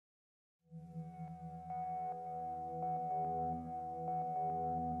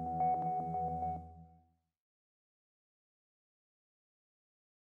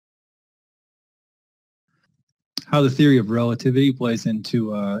how the theory of relativity plays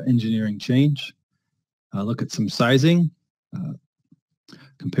into engineering change, look at some sizing,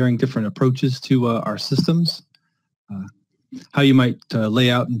 comparing different approaches to our systems, how you might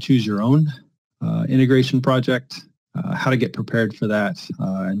lay out and choose your own integration project, how to get prepared for that,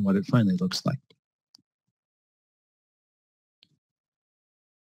 and what it finally looks like.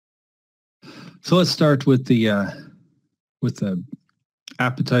 So let's start with the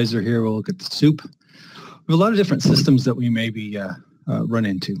appetizer here. We'll look at the soup. We have a lot of different systems that we maybe run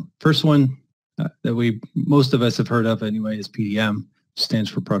into. First one that most of us have heard of anyway is PDM, which stands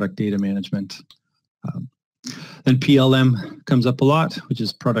for Product Data Management. Then PLM comes up a lot, which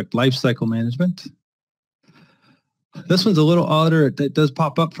is Product Lifecycle Management. This one's a little odder. It does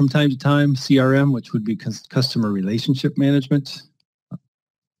pop up from time to time. CRM, which would be Customer Relationship Management.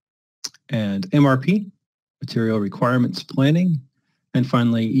 And MRP, Material Requirements Planning. And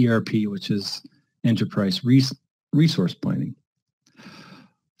finally, ERP, which is Enterprise Resource Planning.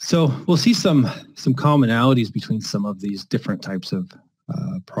 So we'll see some commonalities between some of these different types of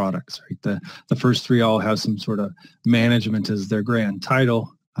products. Right? The first three all have some sort of management as their grand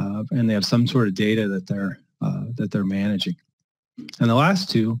title, and they have some sort of data that they're managing. And the last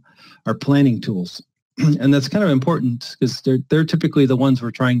two are planning tools. And that's kind of important because they're typically the ones we're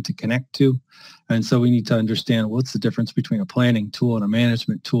trying to connect to. And so we need to understand what's the difference between a planning tool and a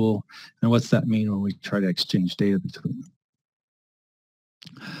management tool, and what's that mean when we try to exchange data between them.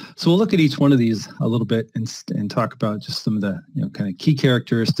 So we'll look at each one of these a little bit and talk about just some of the kind of key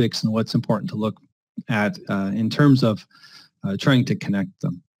characteristics and what's important to look at in terms of trying to connect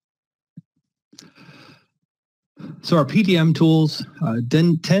them. So our PDM tools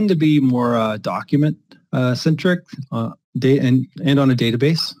tend to be more document centric and on a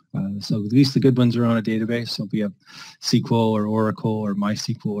database. So at least the good ones are on a database. So we have SQL or Oracle or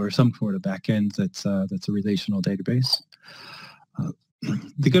MySQL or some sort of backend that's a relational database.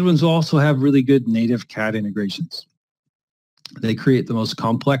 The good ones will also have really good native CAD integrations. They create the most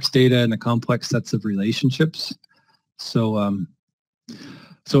complex data and the complex sets of relationships. So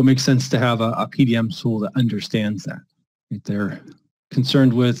it makes sense to have a PDM tool that understands that. Right? They're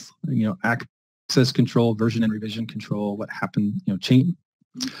concerned with access control, version and revision control, what happened,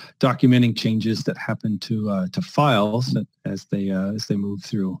 documenting changes that happen to files as they move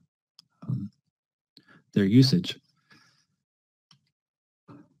through their usage.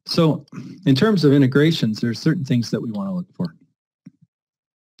 So in terms of integrations, there's certain things that we want to look for.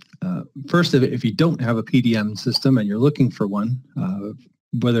 First, if you don't have a PDM system and you're looking for one,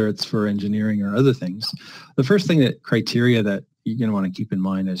 whether it's for engineering or other things, the first criteria that you're going to want to keep in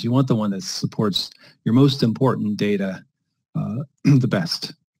mind is you want the one that supports your most important data the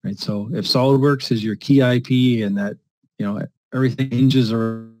best, right? So if SOLIDWORKS is your key IP and that, everything hinges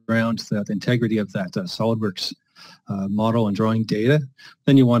around the integrity of that SOLIDWORKS model and drawing data,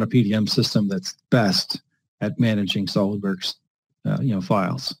 then you want a PDM system that's best at managing SOLIDWORKS,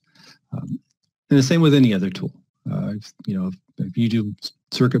 files. And the same with any other tool. If you do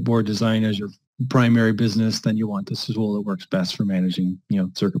circuit board design as your primary business, then you want this tool that works best for managing,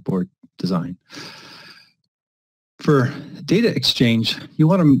 circuit board design. For data exchange, you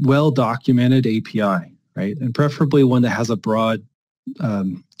want a well-documented API, right? And preferably one that has a broad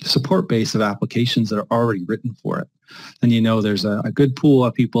support base of applications that are already written for it. Then there's a good pool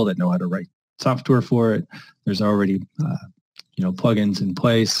of people that know how to write software for it. There's already plugins in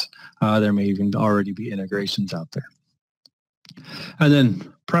place. There may even already be integrations out there. And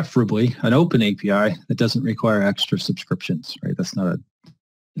then preferably an open API that doesn't require extra subscriptions, right? That's not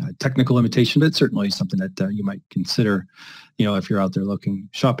a technical limitation, but it's certainly something that you might consider, if you're out there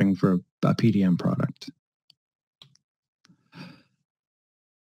shopping for a PDM product.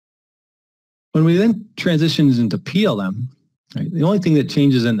 When we then transition into PLM, right, the only thing that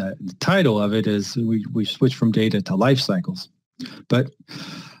changes in the title of it is we switch from data to life cycles. But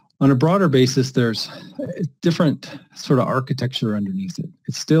on a broader basis, there's a different sort of architecture underneath it.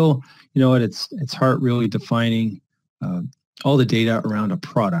 It's still, at its heart, really defining all the data around a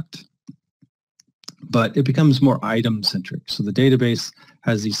product. But it becomes more item-centric. So the database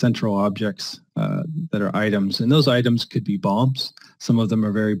has these central objects that are items, and those items could be BOMs. Some of them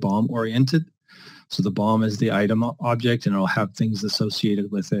are very BOM-oriented. So the BOM is the item object, and it'll have things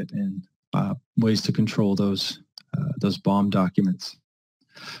associated with it and ways to control those BOM documents.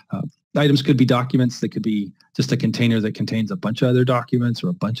 Items could be documents that could be just a container that contains a bunch of other documents or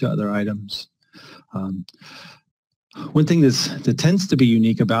a bunch of other items. One thing that tends to be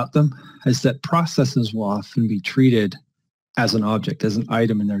unique about them is that processes will often be treated as an object, as an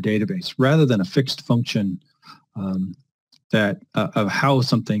item in their database, rather than a fixed function of how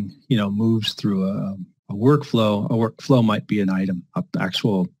something moves through a workflow. A workflow might be an item, an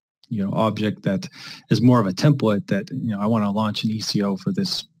actual object that is more of a template that, I want to launch an ECO for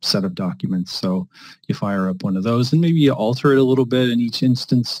this set of documents. So you fire up one of those and maybe you alter it a little bit in each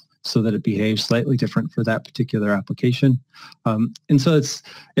instance so that it behaves slightly different for that particular application. And so it's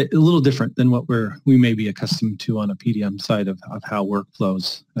a little different than what we may be accustomed to on a PDM side of how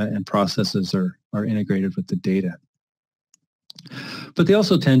workflows and processes are integrated with the data. But they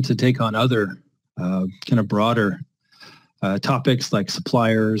also tend to take on other kind of broader topics like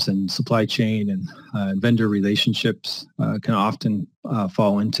suppliers and supply chain and vendor relationships can often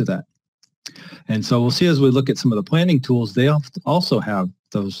fall into that. And so we'll see as we look at some of the planning tools, they also have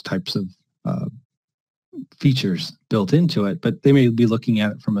those types of features built into it, but they may be looking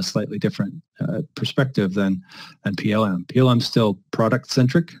at it from a slightly different perspective than PLM. PLM is still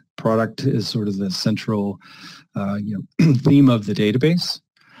product-centric. Product is sort of the central theme of the database.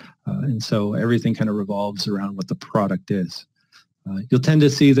 And so everything kind of revolves around what the product is. You'll tend to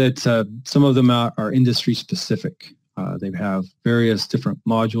see that some of them are industry specific. They have various different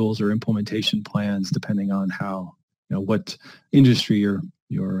modules or implementation plans depending on how, what industry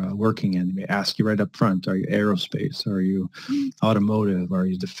you're working in. They may ask you right up front, are you aerospace? Are you automotive? Are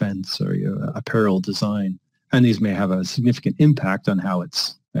you defense? Are you apparel design? And these may have a significant impact on how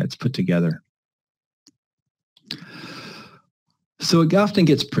it's put together. So it often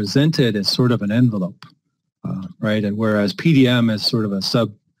gets presented as sort of an envelope, right? And whereas PDM is sort of a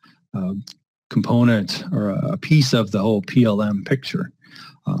sub component or a piece of the whole PLM picture.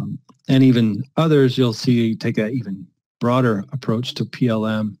 And even others, you'll see take that even broader approach to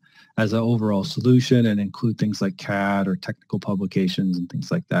PLM as an overall solution and include things like CAD or technical publications and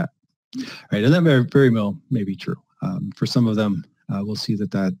things like that. Right, and that very well may be true. For some of them, we'll see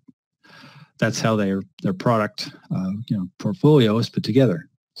that's how their product portfolio is put together.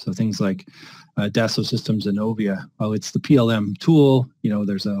 So things like Dassault Systems Innovia, well, it's the PLM tool.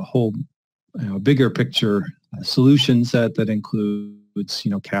 There's a whole bigger picture solution set that includes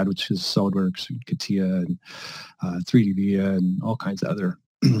CAD, which is SOLIDWORKS, and CATIA, and 3D VIA, and all kinds of other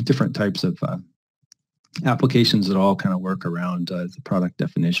different types of applications that all kind of work around the product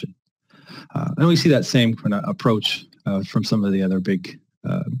definition. And we see that same kind of approach from some of the other big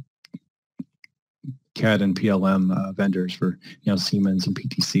CAD and PLM vendors for Siemens and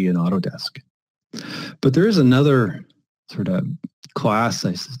PTC and Autodesk. But there is another sort of class,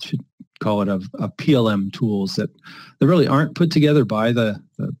 I should call it, of PLM tools that really aren't put together by the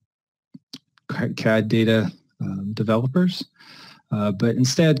CAD data developers, but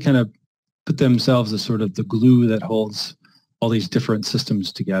instead kind of put themselves as sort of the glue that holds all these different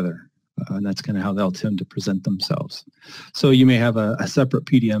systems together. And that's kind of how they'll tend to present themselves. So you may have a separate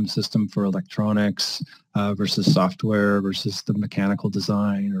PDM system for electronics versus software versus the mechanical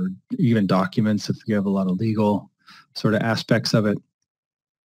design or even documents if you have a lot of legal sort of aspects of it.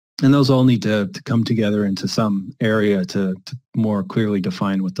 And those all need to come together into some area to more clearly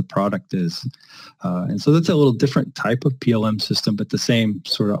define what the product is. And so that's a little different type of PLM system, but the same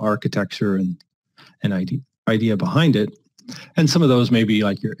sort of architecture and idea behind it. And some of those may be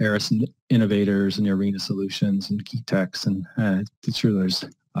like your Aris Innovators and your Arena Solutions and Keytex, and I'm sure there's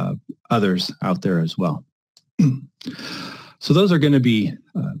others out there as well. So those are going to be,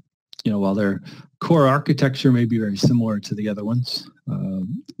 while their core architecture may be very similar to the other ones,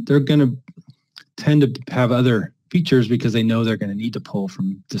 they're going to tend to have other features because they know they're going to need to pull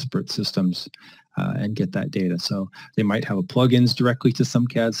from disparate systems and get that data. So they might have plugins directly to some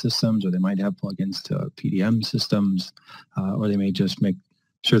CAD systems, or they might have plugins to PDM systems, or they may just make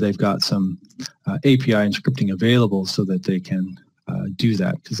sure they've got some API and scripting available so that they can do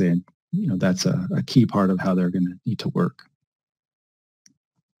that, because that's a key part of how they're going to need to work.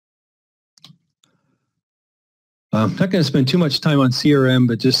 I'm not going to spend too much time on CRM,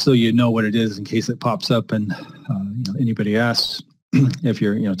 but just so you know what it is in case it pops up and anybody asks. If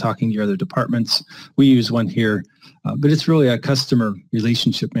you're talking to your other departments, we use one here, but it's really a customer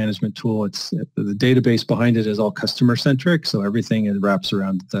relationship management tool. It's the database behind it is all customer centric, so everything wraps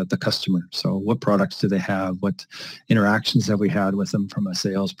around the customer. So what products do they have? What interactions have we had with them from a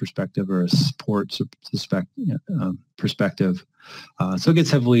sales perspective or a support perspective? So it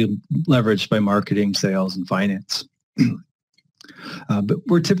gets heavily leveraged by marketing, sales, and finance. But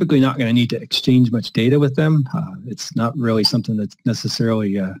we're typically not going to need to exchange much data with them. It's not really something that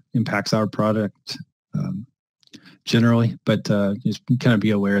necessarily impacts our product generally, but just kind of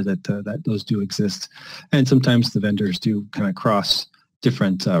be aware that that those do exist. And sometimes the vendors do kind of cross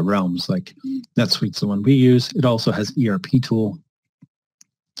different realms, like NetSuite's the one we use. It also has ERP tool,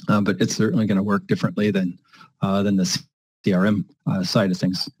 but it's certainly going to work differently than the CRM side of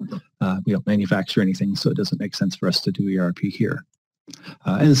things. We don't manufacture anything, so it doesn't make sense for us to do ERP here.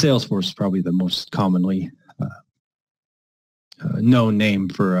 And Salesforce is probably the most commonly known name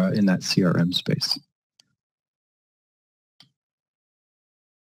for in that CRM space.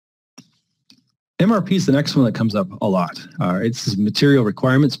 MRP is the next one that comes up a lot. It's material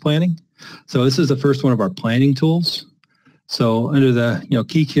requirements planning. So this is the first one of our planning tools. So under the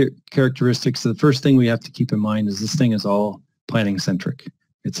key characteristics, the first thing we have to keep in mind is this thing is all planning centric.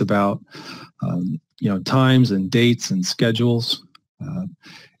 It's about times and dates and schedules.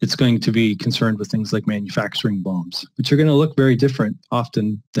 It's going to be concerned with things like manufacturing BOMs, which are going to look very different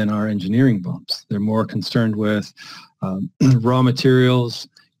often than our engineering BOMs. They're more concerned with raw materials.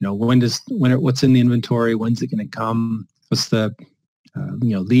 What's in the inventory? When's it going to come? What's the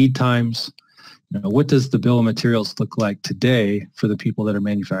lead times? What does the bill of materials look like today for the people that are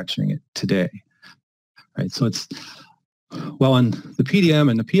manufacturing it today? Right. So it's on the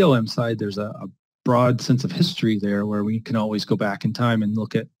PDM and the PLM side, there's a broad sense of history there where we can always go back in time and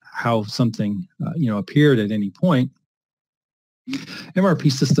look at how something appeared at any point.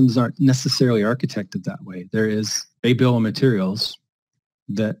 MRP systems aren't necessarily architected that way. There is a bill of materials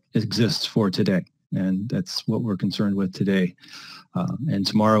that exists for today, and that's what we're concerned with today. And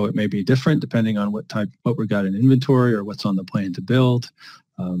tomorrow it may be different depending on what we got in inventory or what's on the plan to build.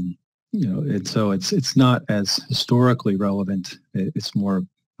 And so it's not as historically relevant. It's more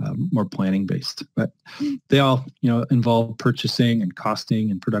planning based, but they all involve purchasing and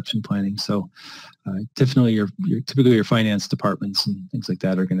costing and production planning. So definitely typically your finance departments and things like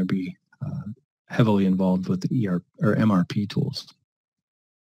that are going to be heavily involved with the ERP or MRP tools.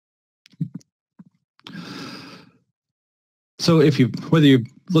 So whether you're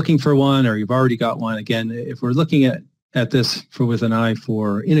looking for one or you've already got one, again, if we're looking at this with an eye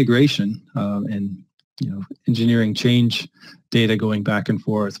for integration and engineering change data going back and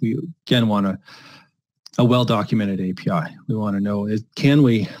forth, we again want a well-documented API. We want to know, can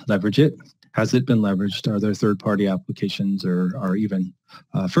we leverage it? Has it been leveraged? Are there third-party applications or even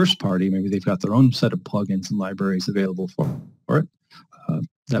first-party? Maybe they've got their own set of plugins and libraries available for it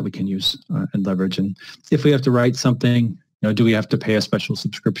that we can use and leverage. And if we have to write something, do we have to pay a special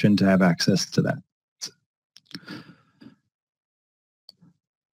subscription to have access to that?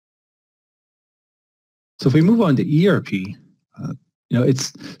 So if we move on to ERP,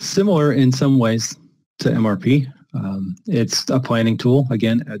 it's similar in some ways to MRP. It's a planning tool,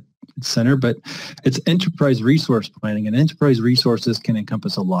 again, at its center, but it's enterprise resource planning, and enterprise resources can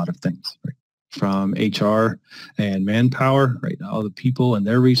encompass a lot of things, right? From HR and manpower, right? All the people and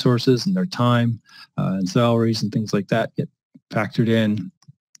their resources and their time and salaries and things like that get factored in,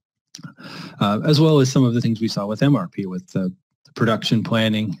 as well as some of the things we saw with MRP, with the production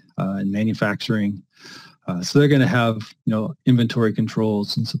planning and manufacturing. So they're going to have, inventory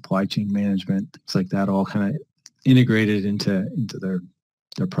controls and supply chain management, things like that, all kind of integrated into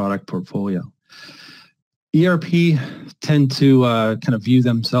their product portfolio. ERP tend to kind of view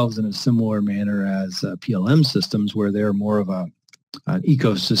themselves in a similar manner as PLM systems, where they're more of an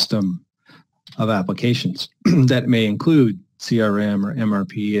ecosystem of applications that may include CRM or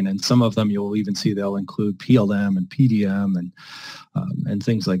MRP, and in some of them you'll even see they'll include PLM and PDM and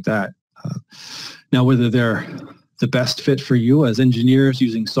things like that. Now, whether they're the best fit for you as engineers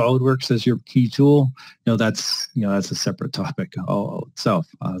using SOLIDWORKS as your key tool, that's a separate topic all itself.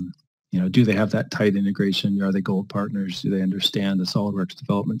 Do they have that tight integration? Are they gold partners? Do they understand the SOLIDWORKS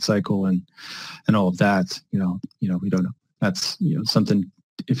development cycle and all of that? We don't know. That's something.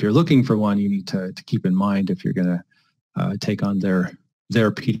 If you're looking for one, you need to keep in mind if you're going to take on their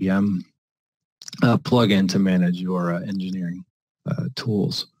PDM plugin to manage your engineering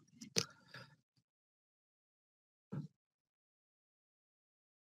tools.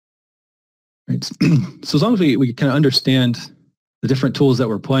 Right. So as long as we kind of understand the different tools that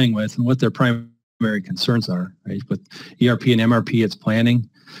we're playing with and what their primary concerns are, right? With ERP and MRP, it's planning,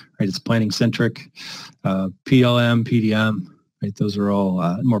 right? It's planning centric. PLM, PDM, right? Those are all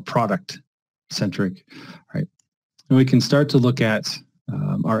more product centric, right? And we can start to look at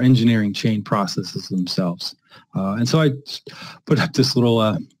our engineering chain processes themselves. And so I put up this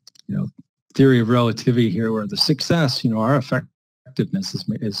little, theory of relativity here, where the success, our effectiveness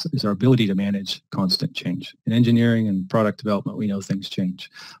is our ability to manage constant change. In engineering and product development, we know things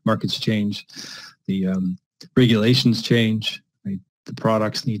change. Markets change. The regulations change. Right? The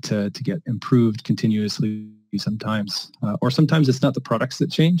products need to get improved continuously sometimes. Or sometimes it's not the products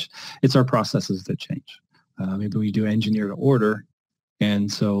that change. It's our processes that change. Maybe we do engineer to order, and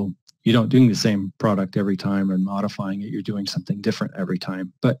so you don't doing the same product every time and modifying it. You're doing something different every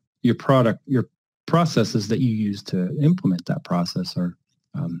time. But your processes that you use to implement that process or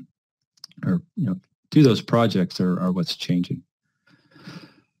do those projects are what's changing.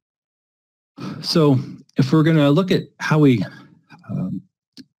 So if we're going to look at how we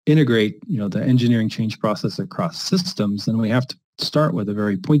integrate, the engineering change process across systems, then we have to start with a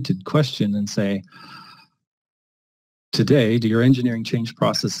very pointed question and say, today, do your engineering change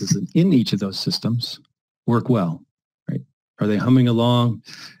processes in each of those systems work well, right? Are they humming along?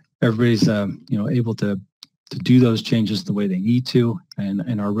 Everybody's, able to do those changes the way they need to,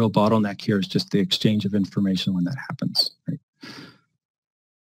 and our real bottleneck here is just the exchange of information when that happens, right?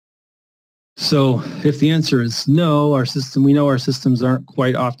 So if the answer is no, we know our systems aren't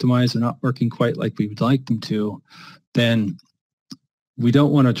quite optimized, they're not working quite like we would like them to, then we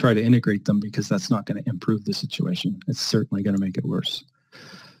don't want to try to integrate them because that's not going to improve the situation. It's certainly going to make it worse.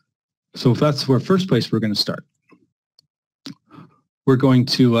 So if that's where first place we're going to start. We're going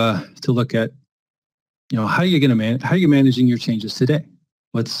to look at, how are you managing your changes today?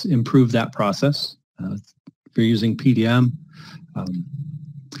 Let's improve that process. If you're using PDM,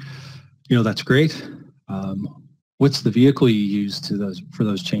 that's great. What's the vehicle you use for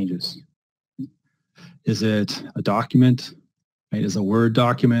those changes? Is it a document? Right? Is it a Word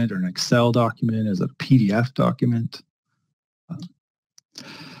document or an Excel document? Is it a PDF document?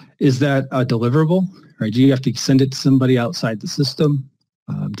 Is that a deliverable? Right? Do you have to send it to somebody outside the system?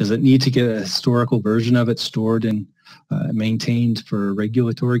 Does it need to get a historical version of it stored and maintained for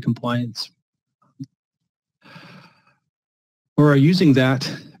regulatory compliance? Or are you using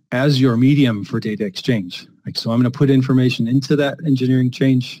that as your medium for data exchange? Like, so I'm going to put information into that engineering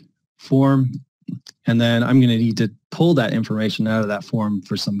change form, and then I'm going to need to pull that information out of that form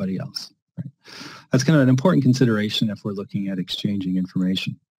for somebody else. Right? That's kind of an important consideration if we're looking at exchanging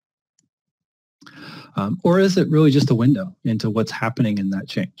information. Or is it really just a window into what's happening in that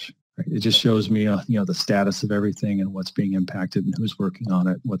change? Right? It just shows me, the status of everything and what's being impacted and who's working on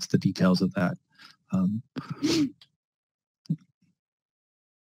it, what's the details of that.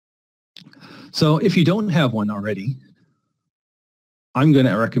 So if you don't have one already, I'm going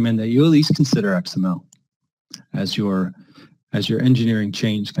to recommend that you at least consider XML as your engineering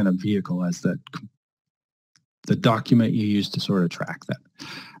change kind of vehicle, as the document you use to sort of track that.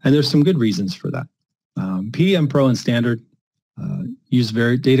 And there's some good reasons for that. PDM Pro and Standard use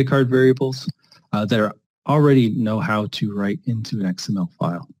data card variables that already know how to write into an XML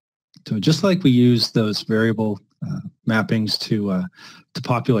file. So just like we use those variable mappings to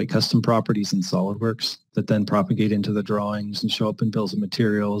populate custom properties in SOLIDWORKS that then propagate into the drawings and show up in bills of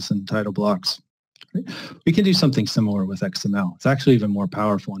materials and title blocks, right? We can do something similar with XML. It's actually even more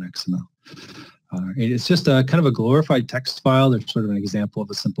powerful in XML. It's just a kind of a glorified text file. There's sort of an example of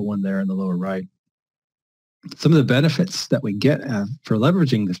a simple one there in the lower right. Some of the benefits that we get for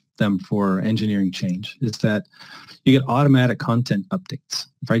leveraging them for engineering change is that you get automatic content updates.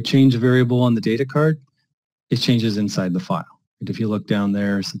 If I change a variable on the data card, it changes inside the file. And if you look down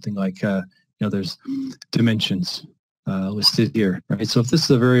there, something like, there's dimensions listed here, right? So if this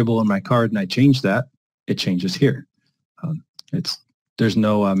is a variable in my card and I change that, it changes here. There's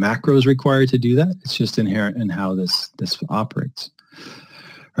no macros required to do that. It's just inherent in how this operates.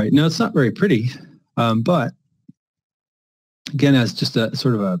 Right now, it's not very pretty, but again, as just a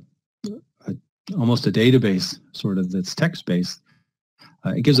sort of almost a database sort of that's text-based,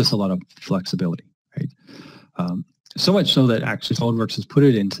 it gives us a lot of flexibility, right? So much so that actually SOLIDWORKS has put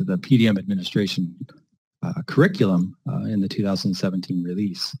it into the PDM administration curriculum in the 2017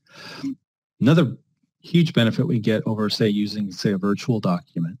 release. Another huge benefit we get over, say, using, say, a virtual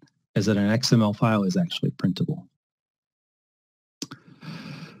document is that an XML file is actually printable.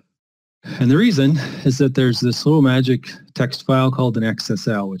 And the reason is that there's this little magic text file called an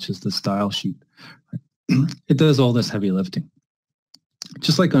XSL, which is the style sheet. It does all this heavy lifting.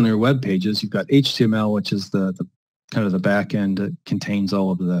 Just like on your web pages, you've got HTML, which is the kind of the back end that contains all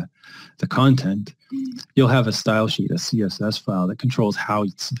of the content. You'll have a style sheet, a CSS file that controls how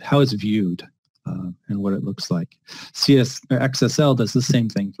it's viewed and what it looks like. XSL does the same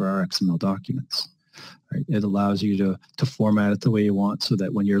thing for our XML documents. Right? It allows you to format it the way you want so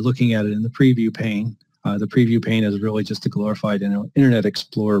that when you're looking at it in the preview pane is really just a glorified Internet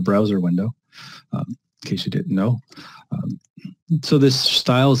Explorer browser window, in case you didn't know. So this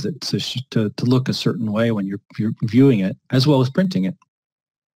styles it to look a certain way when you're viewing it, as well as printing it.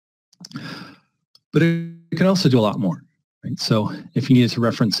 But it can also do a lot more. Right? So if you needed to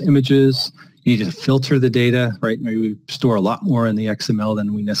reference images, you need to filter the data, right? Maybe we store a lot more in the XML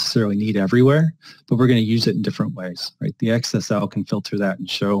than we necessarily need everywhere, but we're going to use it in different ways, right? The XSL can filter that and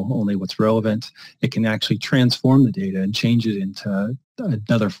show only what's relevant. It can actually transform the data and change it into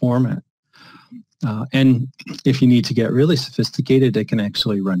another format. And if you need to get really sophisticated, it can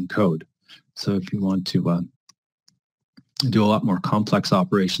actually run code. So if you want to do a lot more complex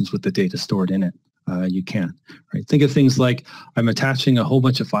operations with the data stored in it, you can. Right? Think of things like I'm attaching a whole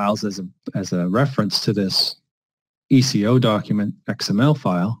bunch of files as a reference to this ECO document XML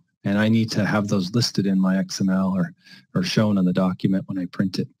file, and I need to have those listed in my XML or shown on the document when I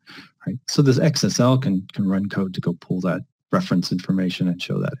print it. Right? So this XSL can run code to go pull that reference information and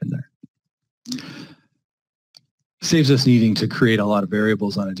show that in there. Saves us needing to create a lot of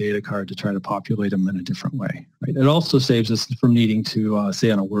variables on a data card to try to populate them in a different way. Right? It also saves us from needing to,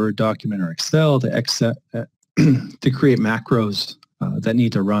 say on a Word document or Excel, to create macros that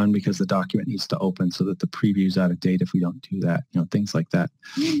need to run because the document needs to open so that the preview's out of date if we don't do that, things like that.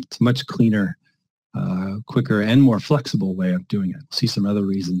 It's a much cleaner, quicker, and more flexible way of doing it. We'll see some other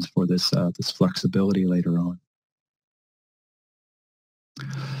reasons for this, this flexibility later on.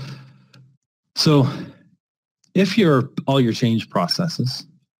 So if all your change processes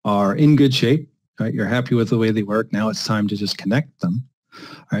are in good shape, right, you're happy with the way they work, now it's time to just connect them,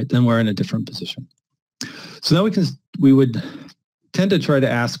 all right, then we're in a different position. So now we would tend to try to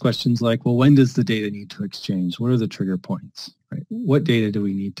ask questions like, well, when does the data need to exchange? What are the trigger points, right? What data do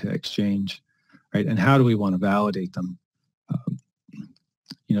we need to exchange, right? And how do we want to validate them,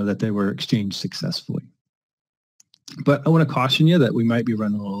 that they were exchanged successfully? But I want to caution you that we might be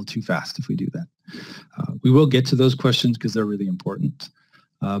running a little too fast if we do that. We will get to those questions because they're really important.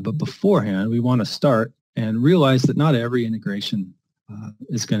 But beforehand, we want to start and realize that not every integration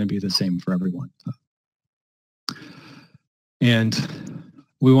is going to be the same for everyone. And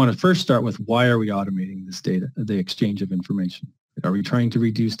we want to first start with, why are we automating this data, the exchange of information? Are we trying to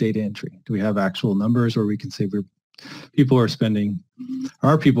reduce data entry? Do we have actual numbers where we can say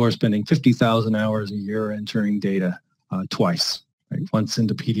our people are spending 50,000 hours a year entering data twice, right? Once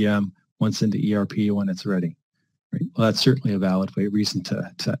into PDM, once into ERP when it's ready. Right? Well, that's certainly a valid reason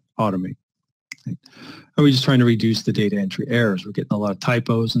to automate. Right? Are we just trying to reduce the data entry errors? We're getting a lot of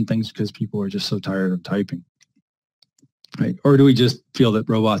typos and things because people are just so tired of typing. Right? Or do we just feel that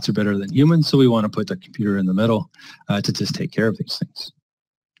robots are better than humans, so we want to put the computer in the middle to just take care of these things?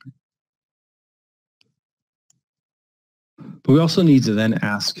 But we also need to then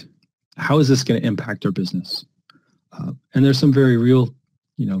ask, how is this going to impact our business? And there's some very real,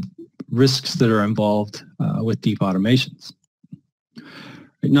 risks that are involved with deep automations.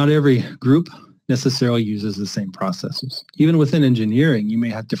 Not every group necessarily uses the same processes. Even within engineering, you may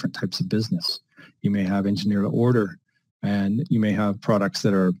have different types of business. You may have engineer to order, and you may have products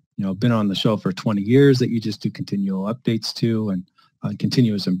that are, been on the shelf for 20 years that you just do continual updates to and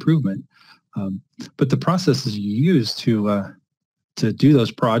continuous improvement. But the processes you use to do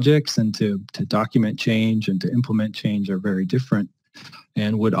those projects and to document change and to implement change are very different.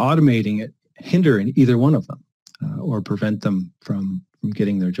 And would automating it hinder in either one of them or prevent them from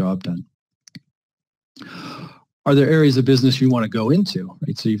getting their job done? Are there areas of business you want to go into?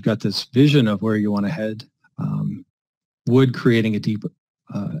 Right? So you've got this vision of where you want to head. Would creating a deep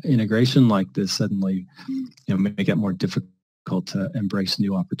integration like this suddenly make it more difficult to embrace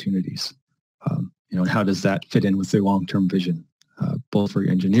new opportunities? And how does that fit in with the long-term vision, both for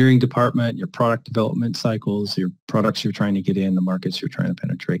your engineering department, your product development cycles, your products you're trying to get in, the markets you're trying to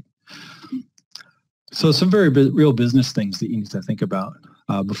penetrate? So some very real business things that you need to think about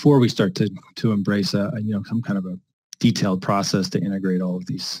before we start to embrace some kind of a detailed process to integrate all of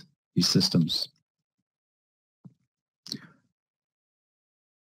these systems.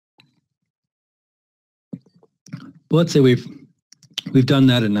 Well, let's say we've done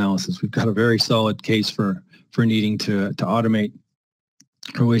that analysis. We've got a very solid case for needing to automate.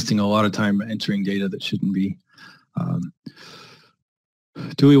 We're wasting a lot of time entering data that shouldn't be.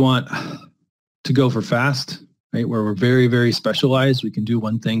 Do we want to go for fast, right? Where we're very, very specialized. We can do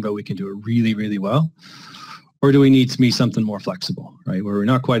one thing, but we can do it really, really well. Or do we need to be something more flexible, right? Where we're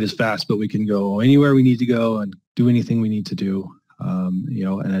not quite as fast, but we can go anywhere we need to go and do anything we need to do,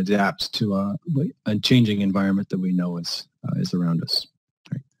 and adapt to a changing environment that we know is around us.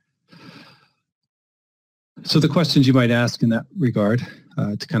 Right? So the questions you might ask in that regard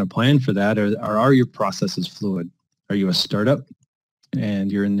to kind of plan for that are your processes fluid? Are you a startup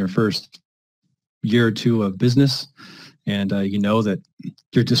and you're in your first year or two of business and you know that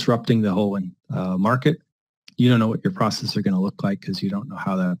you're disrupting the whole market? You don't know what your processes are going to look like because you don't know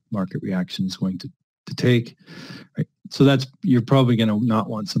how that market reaction is going to take. Right? So you're probably going to not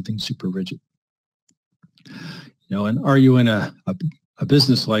want something super rigid. And are you in a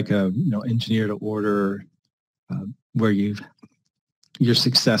business like engineer to order where your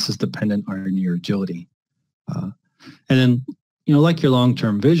success is dependent on your agility? And then, like your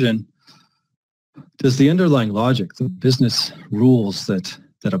long-term vision, Does the underlying logic, the business rules that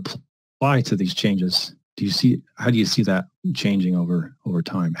apply to these changes, how do you see that changing over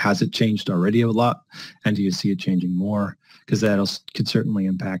time? Has it changed already a lot? And do you see it changing more? Because that could certainly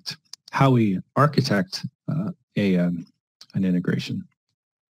impact how we architect an integration.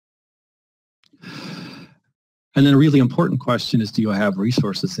 And then a really important question is, do you have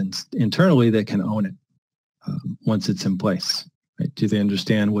resources internally that can own it once it's in place? Right? Do they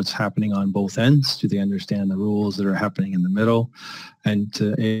understand what's happening on both ends? Do they understand the rules that are happening in the middle? And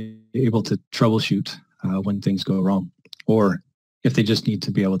able to troubleshoot when things go wrong, or if they just need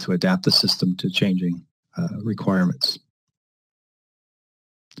to be able to adapt the system to changing requirements.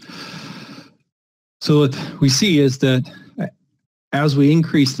 So what we see is that as we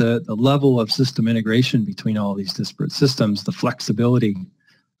increase the level of system integration between all these disparate systems, the flexibility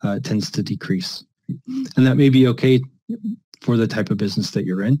tends to decrease. And that may be okay for the type of business that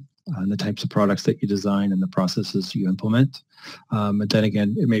you're in, and the types of products that you design and the processes you implement. But then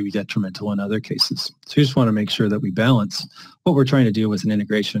again, it may be detrimental in other cases. So you just want to make sure that we balance what we're trying to do with an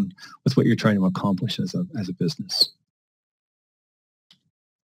integration with what you're trying to accomplish as a business.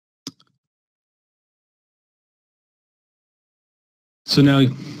 So now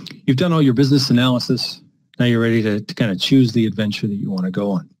you've done all your business analysis. Now you're ready to kind of choose the adventure that you want to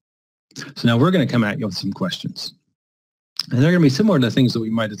go on. So now we're going to come at you with some questions. And they're going to be similar to things that we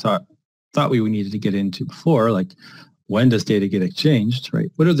might have thought we needed to get into before, like when does data get exchanged, right?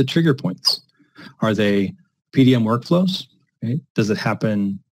 What are the trigger points? Are they PDM workflows, right? Does it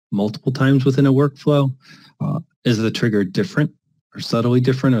happen multiple times within a workflow? Is the trigger different or subtly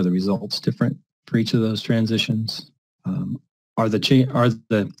different? Are the results different for each of those transitions?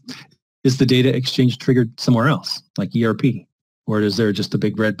 Is the data exchange triggered somewhere else, like ERP? Or is there just a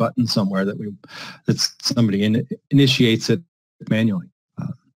big red button somewhere that somebody initiates it manually?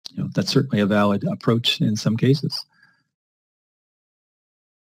 That's certainly a valid approach in some cases.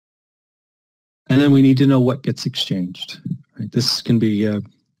 And then we need to know what gets exchanged. Right? This can be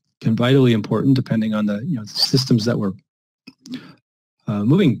vitally important depending on the systems that we're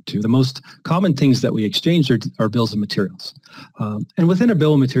moving to. The most common things that we exchange are bills of materials. And within a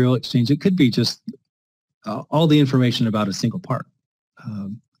bill of material exchange, it could be just all the information about a single part.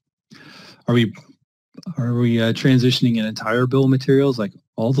 Are we transitioning an entire bill of materials, like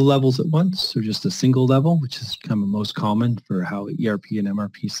all the levels at once, or just a single level, which is kind of most common for how ERP and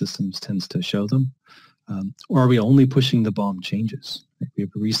MRP systems tends to show them? Or are we only pushing the BOM changes? We have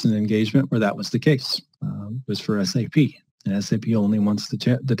a recent engagement where that was the case. It was for SAP, and SAP only wants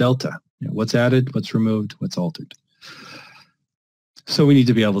the delta. What's added, what's removed, what's altered. So we need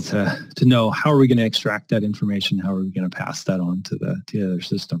to be able to know, how are we going to extract that information? How are we going to pass that on to the other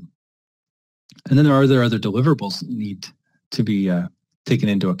system? And then are there other deliverables that need to be taken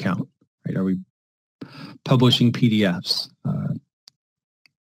into account? Right? Are we publishing PDFs,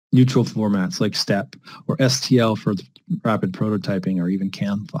 neutral formats like STEP or STL for rapid prototyping, or even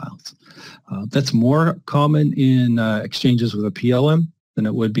CAM files? That's more common in exchanges with a PLM than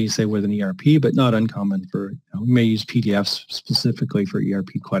it would be, say, with an ERP, but not uncommon for, we may use PDFs specifically for ERP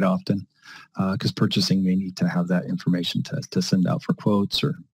quite often, because purchasing may need to have that information to send out for quotes,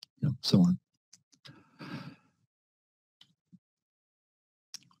 or so on.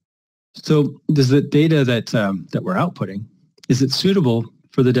 So does the data that we're outputting, is it suitable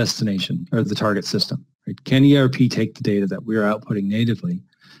for the destination or the target system? Right? Can ERP take the data that we're outputting natively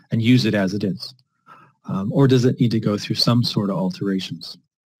and use it as it is? Or does it need to go through some sort of alterations?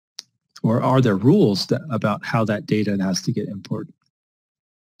 Or are there rules about how that data has to get imported?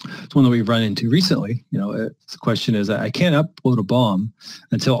 It's one that we've run into recently. The question is, I can't upload a BOM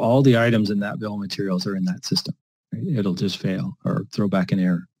until all the items in that bill of materials are in that system. Right? It'll just fail or throw back an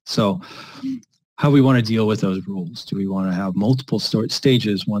error. So how we want to deal with those rules? Do we want to have multiple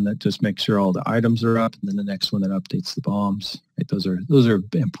stages, one that just makes sure all the items are up, and then the next one that updates the BOMs? Right? Those are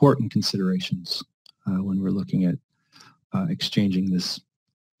important considerations when we're looking at exchanging this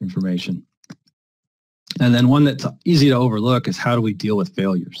information. And then one that's easy to overlook is, how do we deal with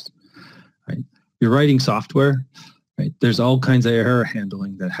failures? Right? You're writing software, right? There's all kinds of error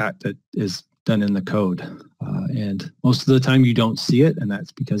handling that is done in the code, and most of the time you don't see it, and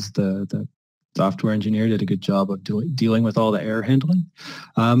that's because the software engineer did a good job of dealing with all the error handling.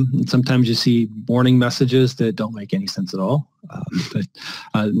 And sometimes you see warning messages that don't make any sense at all. But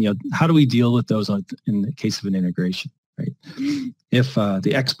how do we deal with those in the case of an integration? Right? If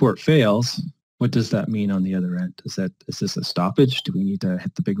the export fails, what does that mean on the other end? Is this a stoppage? Do we need to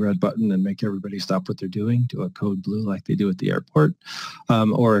hit the big red button and make everybody stop what they're doing? Do a code blue like they do at the airport?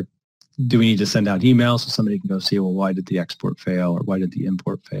 Or do we need to send out emails so somebody can go see, well, why did the export fail, or why did the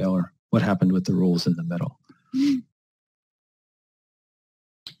import fail, or what happened with the rules in the middle.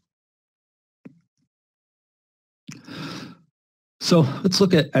 So let's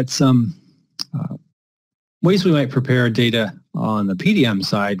look at some ways we might prepare data on the PDM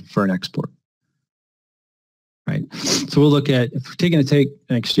side for an export. Right. So we'll look at if we're take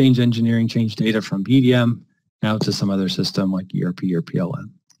an exchange engineering change data from PDM out to some other system like ERP or PLM.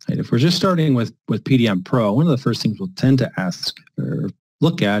 Right? If we're just starting with PDM Pro, one of the first things we'll tend to ask or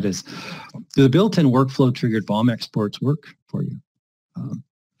look at is, do the built-in workflow triggered BOM exports work for you?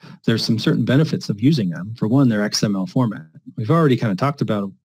 There's some certain benefits of using them. For one, they're XML format. We've already kind of talked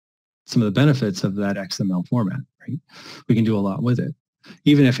about some of the benefits of that XML format, right? We can do a lot with it.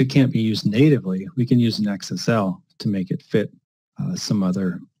 Even if it can't be used natively, we can use an XSL to make it fit some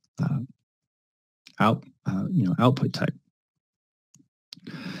other output type.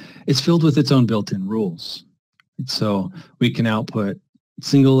 It's filled with its own built-in rules. So we can output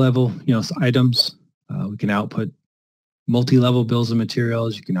single level, items. We can output multi-level bills of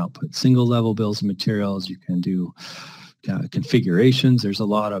materials. You can output single level bills of materials. You can do configurations. There's a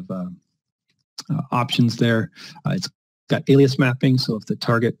lot of options there. It's got alias mapping. So if the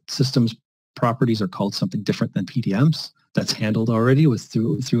target system's properties are called something different than PDM's, that's handled already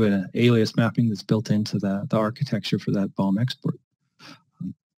through an alias mapping that's built into the architecture for that BOM export.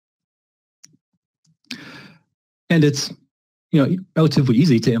 And it's relatively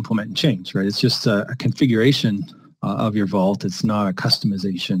easy to implement and change, right? It's just a configuration of your vault. It's not a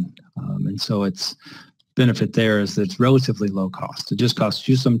customization. And so its benefit there is that it's relatively low cost. It just costs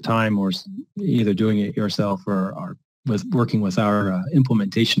you some time, or either doing it yourself or working with our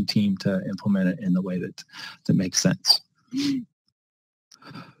implementation team to implement it in the way that makes sense.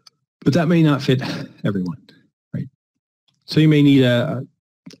 But that may not fit everyone, right? So you may need a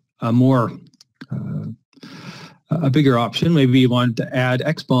bigger option. Maybe you want to add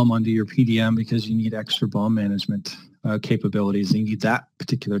XBOM onto your PDM because you need extra BOM management capabilities. You need that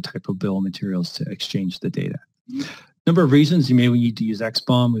particular type of bill of materials to exchange the data. Number of reasons you may need to use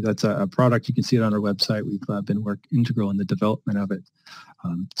XBOM. That's a product. You can see it on our website. We've been integral in the development of it.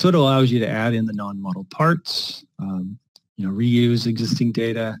 So it allows you to add in the non-modeled parts, reuse existing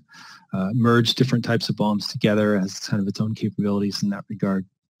data, merge different types of BOMs together. It has kind of its own capabilities in that regard.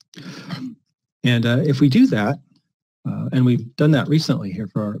 And if we do that, and we've done that recently here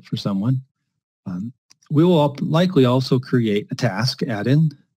for someone, we will likely also create a task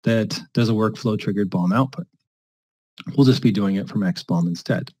add-in that does a workflow triggered BOM output. We'll just be doing it from XBOM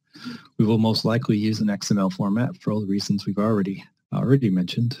instead. We will most likely use an XML format for all the reasons we've already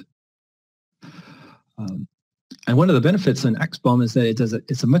mentioned. And one of the benefits in XBOM is that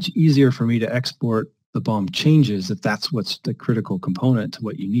it's much easier for me to export the BOM changes, if that's what's the critical component to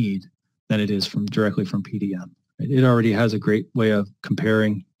what you need, than it is directly from PDM. It already has a great way of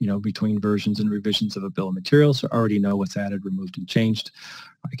comparing, between versions and revisions of a bill of materials. So I already know what's added, removed, and changed.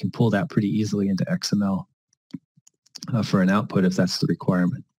 I can pull that pretty easily into XML for an output if that's the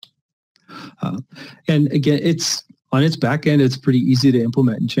requirement. And again, on its back end, it's pretty easy to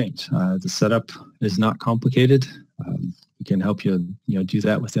implement and change. The setup is not complicated. We can help you, do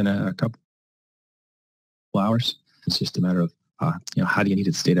that within a couple hours. It's just a matter of, how do you need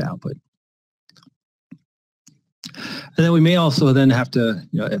its data output? And then we may also then have to,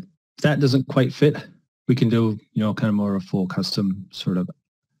 if that doesn't quite fit, we can do, kind of more of a full custom sort of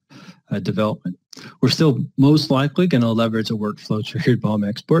development. We're still most likely going to leverage a workflow triggered BOM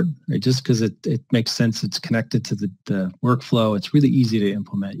export, right? Just because it makes sense. It's connected to the workflow. It's really easy to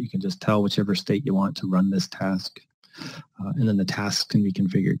implement. You can just tell whichever state you want to run this task, and then the tasks can be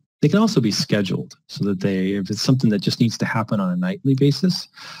configured. They can also be scheduled so that if it's something that just needs to happen on a nightly basis,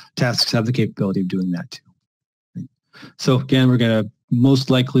 tasks have the capability of doing that too. So again, we're going to most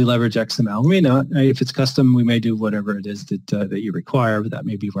likely leverage XML. We may not. If it's custom, we may do whatever it is that you require, but that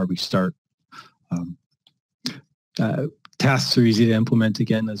may be where we start. Tasks are easy to implement,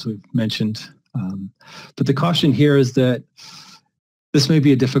 again, as we've mentioned. But the caution here is that this may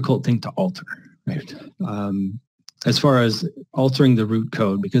be a difficult thing to alter, right? As far as altering the root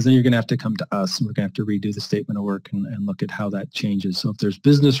code, because then you're going to have to come to us and we're going to have to redo the statement of work and look at how that changes. So if there's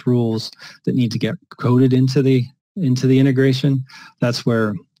business rules that need to get coded into the integration, that's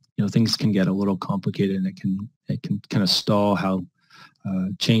where things can get a little complicated, and it can kind of stall how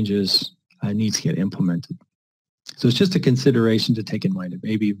changes need to get implemented. So it's just a consideration to take in mind. It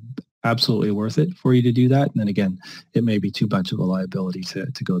may be absolutely worth it for you to do that, and then again, it may be too much of a liability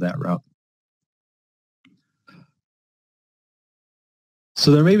to go that route.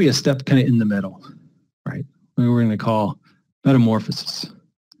 So there may be a step kind of in the middle, right? We're going to call metamorphosis,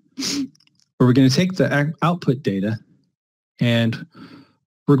 where we're going to take the output data and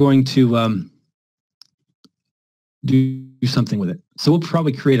we're going to do something with it. So we'll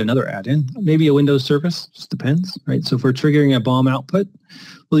probably create another add-in, maybe a Windows service, just depends, right? So if we're triggering a BOM output,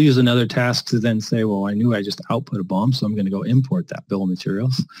 we'll use another task to then say, well, I knew I just output a BOM, so I'm going to go import that bill of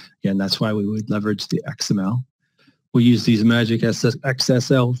materials. Again, that's why we would leverage the XML. We'll use these magic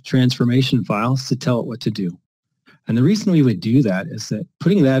XSL transformation files to tell it what to do. And the reason we would do that is that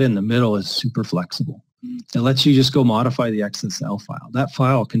putting that in the middle is super flexible. It lets you just go modify the XSL file. That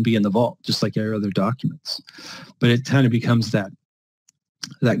file can be in the vault, just like your other documents. But it kind of becomes that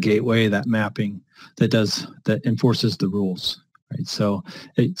gateway, that mapping that enforces the rules. Right? So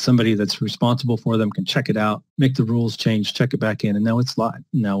somebody that's responsible for them can check it out, make the rules change, check it back in, and now it's live.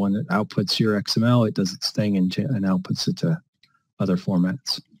 Now when it outputs your XML, it does its thing and outputs it to other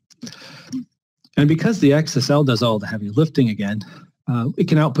formats. And because the XSL does all the heavy lifting again, it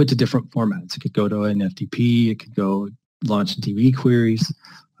can output to different formats. It could go to an FTP, it could go launch DB queries,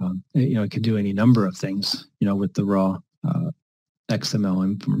 it could do any number of things, with the raw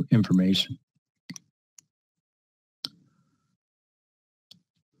XML information.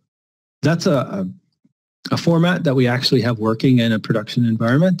 That's a format that we actually have working in a production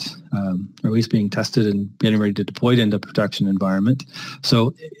environment, or at least being tested and getting ready to deploy it into a production environment.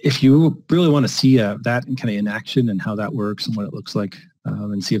 So if you really want to see that kind of in action and how that works and what it looks like,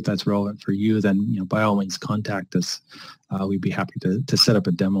 and see if that's relevant for you, then by all means contact us. We'd be happy to set up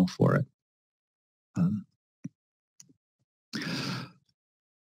a demo for it.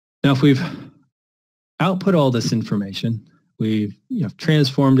 Now, if we've output all this information, we've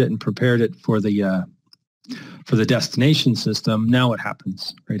transformed it and prepared it for the destination system. Now what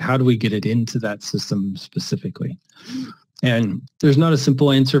happens, right? How do we get it into that system specifically? And there's not a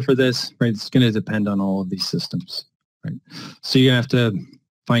simple answer for this, right? It's going to depend on all of these systems, right? So you have to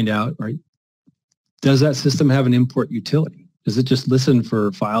find out, right? Does that system have an import utility? Does it just listen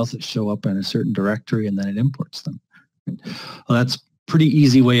for files that show up in a certain directory and then it imports them? Right? Well, that's pretty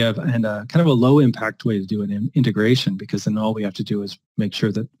easy way of, and kind of a low impact way to do an integration, because then all we have to do is make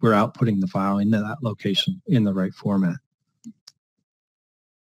sure that we're outputting the file into that location in the right format.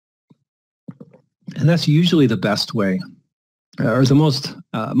 And that's usually the best way, or the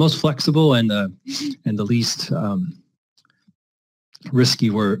most flexible and the least risky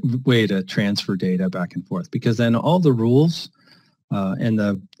way to transfer data back and forth, because then all the rules and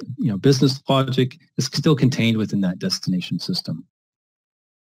the business logic is still contained within that destination system.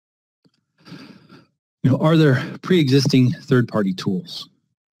 Are there pre-existing third-party tools?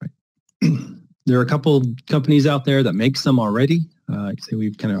 Right. There are a couple companies out there that make some already. I'd say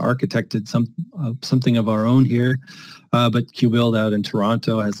we've kind of architected something of our own here, but QBuild out in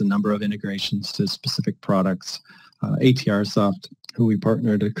Toronto has a number of integrations to specific products. ATR Soft, who we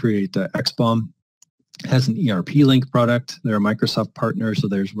partner to create the XBOM, has an ERP link product. They're a Microsoft partner, so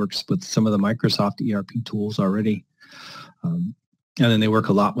theirs works with some of the Microsoft ERP tools already. And then they work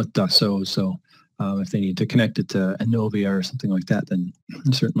a lot with Dassault, so if they need to connect it to Innovia or something like that, then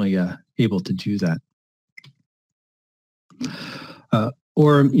I'm certainly able to do that.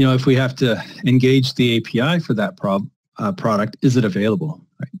 Or, if we have to engage the API for that product, is it available?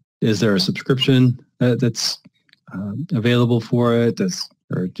 Right? Is there a subscription that's available for it?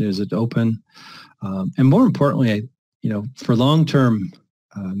 Or is it open? And more importantly, for long-term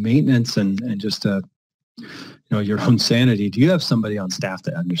maintenance and just your own sanity, do you have somebody on staff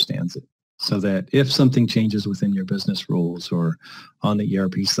that understands it? So that if something changes within your business rules or on the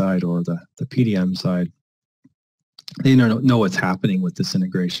ERP side or the PDM side, they know what's happening with this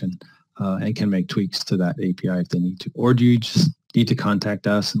integration and can make tweaks to that API if they need to. Or do you just need to contact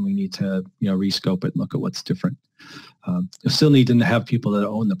us and we need to rescope it and look at what's different? You still need to have people that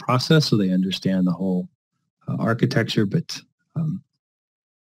own the process so they understand the whole architecture, but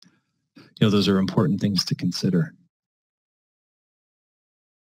those are important things to consider.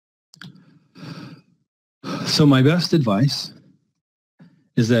 So my best advice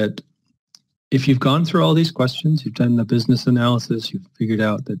is that if you've gone through all these questions, you've done the business analysis, you've figured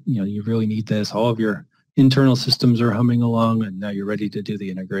out that you really need this, all of your internal systems are humming along, and now you're ready to do the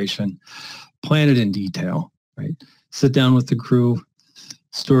integration, plan it in detail, right? Sit down with the crew,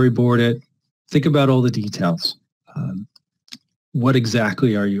 storyboard it, think about all the details. What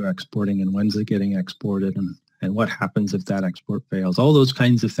exactly are you exporting and when's it getting exported, and what happens if that export fails? All those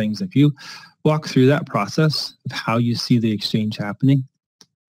kinds of things. If you walk through that process of how you see the exchange happening,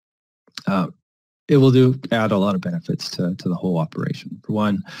 it will add a lot of benefits to the whole operation. For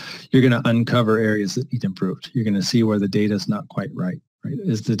one, you're going to uncover areas that need improved. You're going to see where the data is not quite right.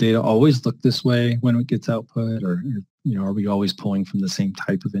 Is the data always look this way when it gets output, or are we always pulling from the same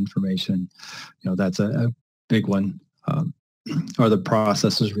type of information? That's a big one. Are the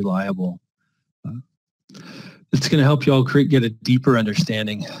processes reliable? It's going to help you all get a deeper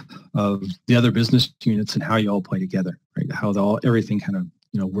understanding of the other business units and how you all play together, right? How everything kind of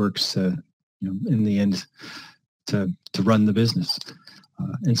works, in the end to run the business.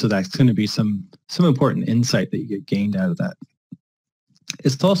 And so that's going to be some important insight that you get gained out of that.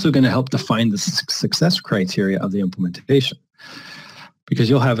 It's also going to help define the success criteria of the implementation, because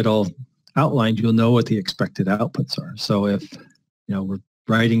you'll have it all outlined. You'll know what the expected outputs are. So if we're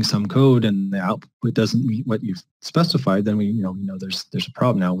writing some code and the output doesn't meet what you've specified, then we know there's a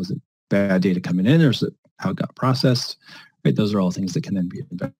problem. Now, was it bad data coming in, or is it how it got processed? Right, those are all things that can then be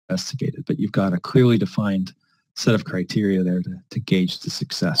investigated. But you've got a clearly defined set of criteria there to gauge the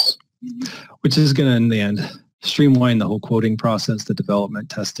success, which is going to, in the end, streamline the whole quoting process, the development,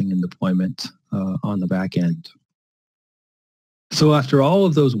 testing, and deployment on the back end. So after all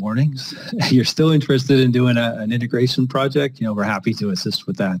of those warnings, you're still interested in doing an integration project, we're happy to assist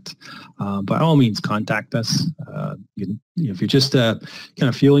with that. By all means, contact us. If you're just kind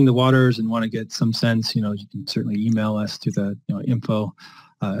of feeling the waters and want to get some sense, you can certainly email us to the info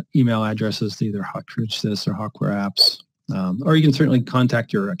email addresses to either HawkRichSys or Hawkware Apps. Or you can certainly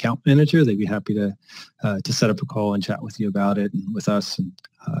contact your account manager. They'd be happy to set up a call and chat with you about it and with us, and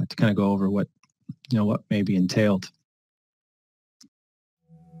to kind of go over what may be entailed.